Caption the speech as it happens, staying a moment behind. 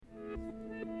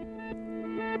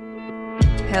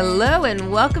Hello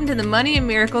and welcome to the Money and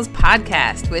Miracles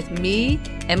podcast with me,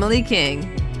 Emily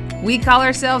King. We call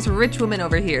ourselves rich women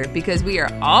over here because we are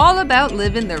all about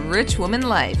living the rich woman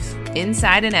life,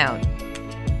 inside and out.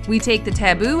 We take the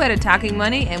taboo out of talking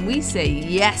money and we say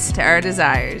yes to our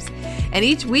desires. And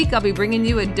each week I'll be bringing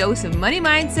you a dose of money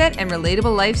mindset and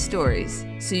relatable life stories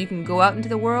so you can go out into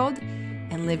the world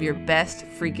and live your best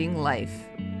freaking life.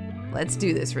 Let's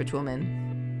do this, rich woman.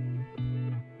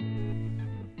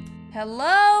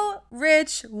 Hello,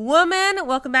 rich woman.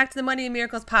 Welcome back to the Money and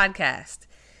Miracles podcast.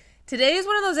 Today is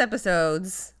one of those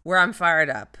episodes where I'm fired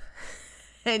up.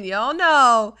 And y'all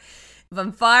know, if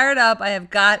I'm fired up, I have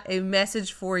got a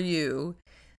message for you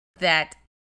that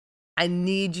I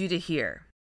need you to hear.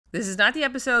 This is not the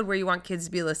episode where you want kids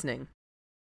to be listening,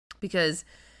 because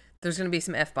there's going to be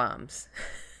some F-bombs.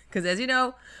 Because as you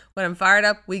know, when I'm fired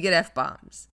up, we get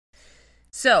F-bombs.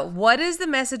 So, what is the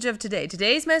message of today?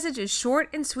 Today's message is short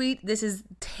and sweet.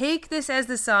 Take this as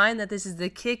the sign that this is the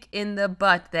kick in the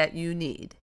butt that you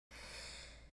need.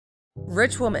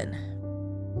 Rich woman,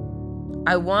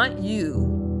 I want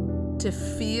you to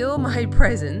feel my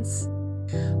presence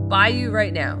by you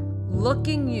right now,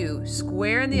 looking you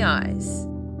square in the eyes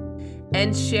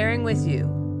and sharing with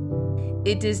you,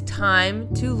 it is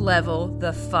time to level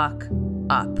the fuck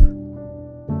up.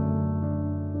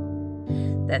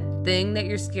 That thing that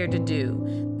you're scared to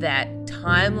do, that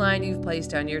timeline you've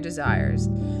placed on your desires,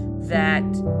 that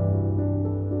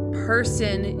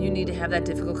person you need to have that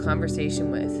difficult conversation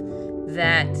with,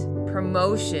 that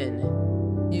promotion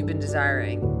you've been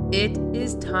desiring, it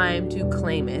is time to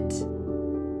claim it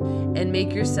and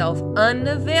make yourself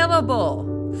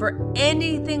unavailable for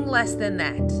anything less than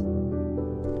that.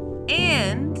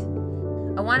 And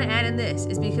I want to add in this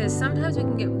is because sometimes we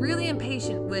can get really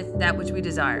impatient with that which we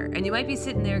desire. And you might be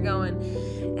sitting there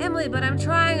going, Emily, but I'm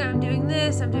trying, I'm doing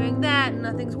this, I'm doing that, and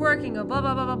nothing's working, blah,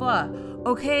 blah, blah, blah, blah.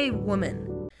 Okay,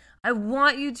 woman, I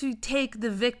want you to take the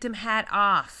victim hat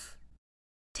off.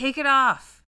 Take it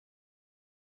off.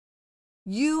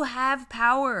 You have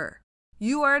power.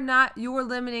 You are not your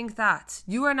limiting thoughts.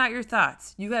 You are not your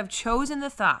thoughts. You have chosen the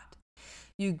thought.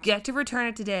 You get to return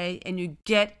it today, and you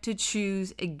get to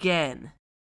choose again.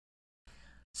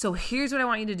 So here's what I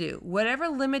want you to do. Whatever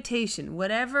limitation,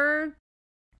 whatever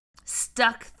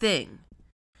stuck thing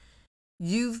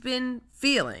you've been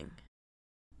feeling,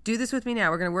 do this with me now.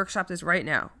 We're going to workshop this right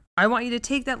now. I want you to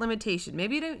take that limitation.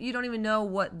 Maybe you don't even know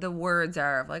what the words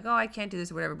are of like, oh, I can't do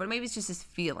this or whatever, but maybe it's just this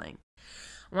feeling.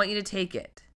 I want you to take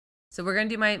it. So we're going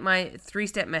to do my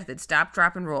 3-step method, stop,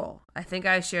 drop, and roll. I think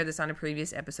I shared this on a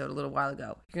previous episode a little while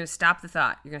ago. You're going to stop the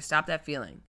thought. You're going to stop that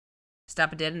feeling.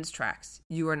 Stop it dead in its tracks.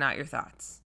 You are not your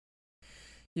thoughts.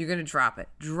 You're going to drop it.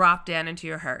 Drop down into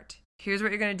your heart. Here's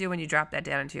what you're going to do when you drop that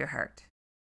down into your heart.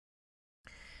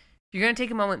 You're going to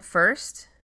take a moment first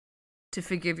to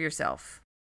forgive yourself.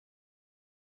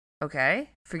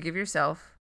 Okay? Forgive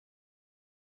yourself.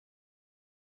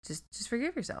 Just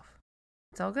forgive yourself.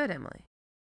 It's all good, Emily.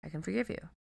 I can forgive you.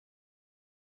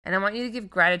 And I want you to give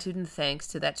gratitude and thanks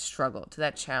to that struggle, to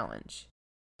that challenge,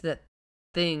 to that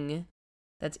thing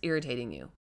that's irritating you.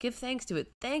 Give thanks to it.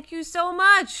 Thank you so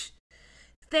much.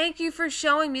 Thank you for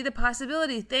showing me the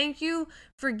possibility. Thank you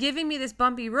for giving me this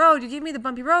bumpy road. You gave me the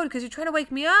bumpy road because you're trying to wake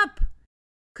me up.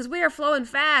 Because we are flowing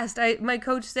fast. My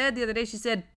coach said the other day, she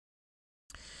said,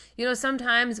 you know,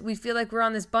 sometimes we feel like we're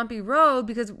on this bumpy road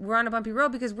because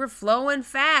we're flowing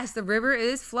fast. The river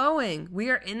is flowing. We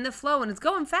are in the flow and it's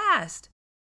going fast.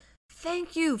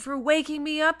 Thank you for waking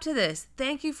me up to this.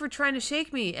 Thank you for trying to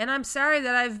shake me. And I'm sorry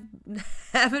that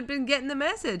haven't been getting the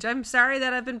message. I'm sorry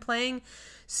that I've been playing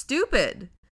stupid.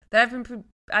 That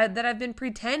I've been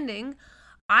pretending.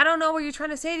 I don't know what you're trying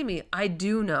to say to me. I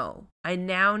do know. I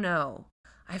now know.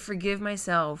 I forgive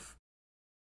myself.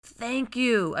 Thank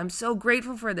you. I'm so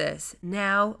grateful for this.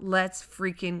 Now let's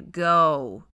freaking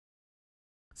go.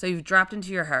 So you've dropped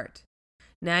into your heart.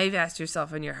 Now you've asked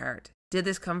yourself in your heart, did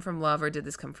this come from love or did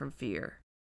this come from fear?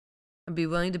 And be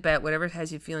willing to bet whatever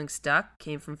has you feeling stuck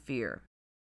came from fear.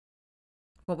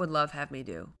 What would love have me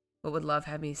do? What would love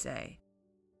have me say?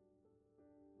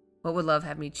 What would love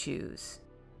have me choose?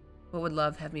 What would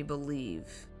love have me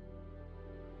believe?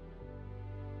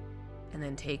 And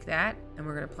then take that, and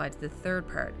we're going to apply it to the third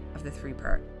part of the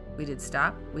 3-part. We did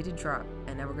stop, we did drop,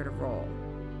 and now we're going to roll.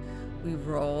 We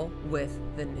roll with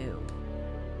the new.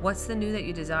 What's the new that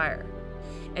you desire?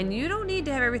 And you don't need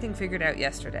to have everything figured out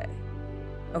yesterday.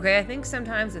 Okay, I think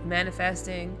sometimes with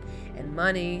manifesting and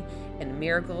money and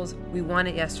miracles, we want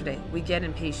it yesterday. We get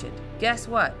impatient. Guess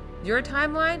what? Your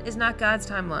timeline is not God's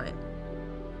timeline.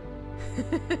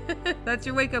 That's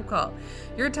your wake-up call.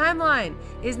 Your timeline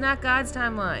is not God's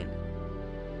timeline.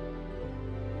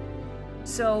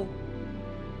 So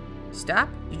stop,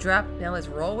 you drop, now let's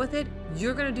roll with it.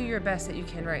 You're going to do your best that you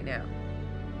can right now.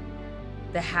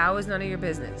 The how is none of your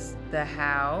business. The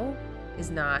how is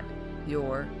not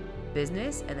your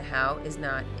business, and the how is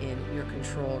not in your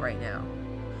control right now.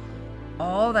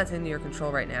 All that's in your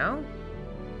control right now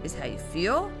is how you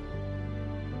feel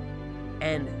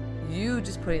and you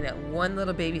just putting that one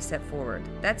little baby step forward.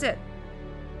 That's it.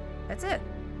 That's it.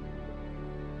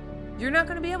 You're not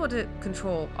going to be able to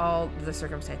control all the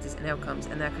circumstances and outcomes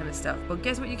and that kind of stuff. But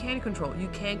guess what you can control? You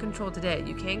can control today.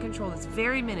 You can control this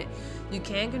very minute. You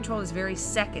can control this very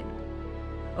second.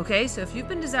 Okay, so if you've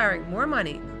been desiring more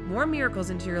money, more miracles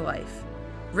into your life,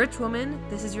 rich woman,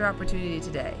 this is your opportunity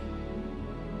today.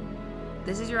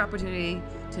 This is your opportunity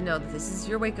to know that this is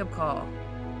your wake-up call.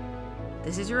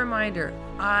 This is your reminder.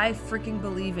 I freaking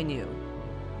believe in you.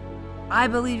 I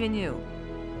believe in you.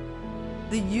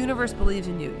 The universe believes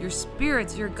in you. Your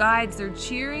spirits, your guides, they're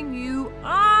cheering you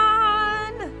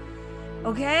on.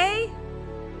 Okay?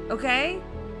 Okay?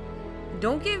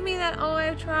 Don't give me that, oh,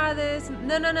 I've tried this.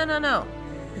 No.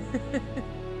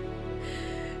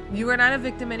 You are not a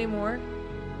victim anymore.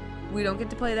 We don't get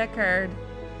to play that card.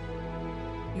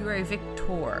 You are a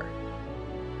victor.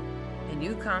 And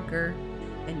you conquer,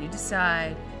 and you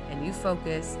decide, and you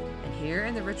focus. And here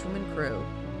in the Rich Woman Crew,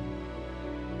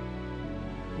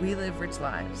 we live rich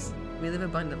lives. We live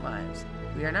abundant lives.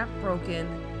 We are not broken.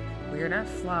 We are not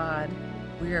flawed.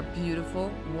 We are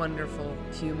beautiful, wonderful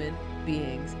human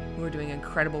beings who are doing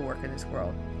incredible work in this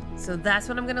world. So that's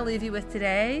what I'm going to leave you with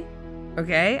today.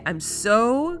 Okay? I'm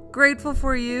so grateful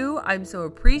for you. I'm so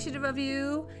appreciative of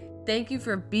you. Thank you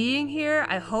for being here.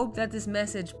 I hope that this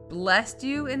message blessed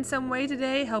you in some way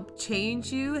today, helped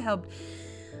change you, helped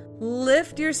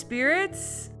lift your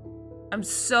spirits. I'm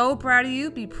so proud of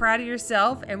you. Be proud of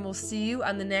yourself, and we'll see you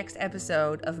on the next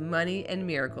episode of Money and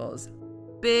Miracles.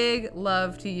 Big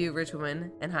love to you, rich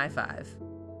woman, and high five.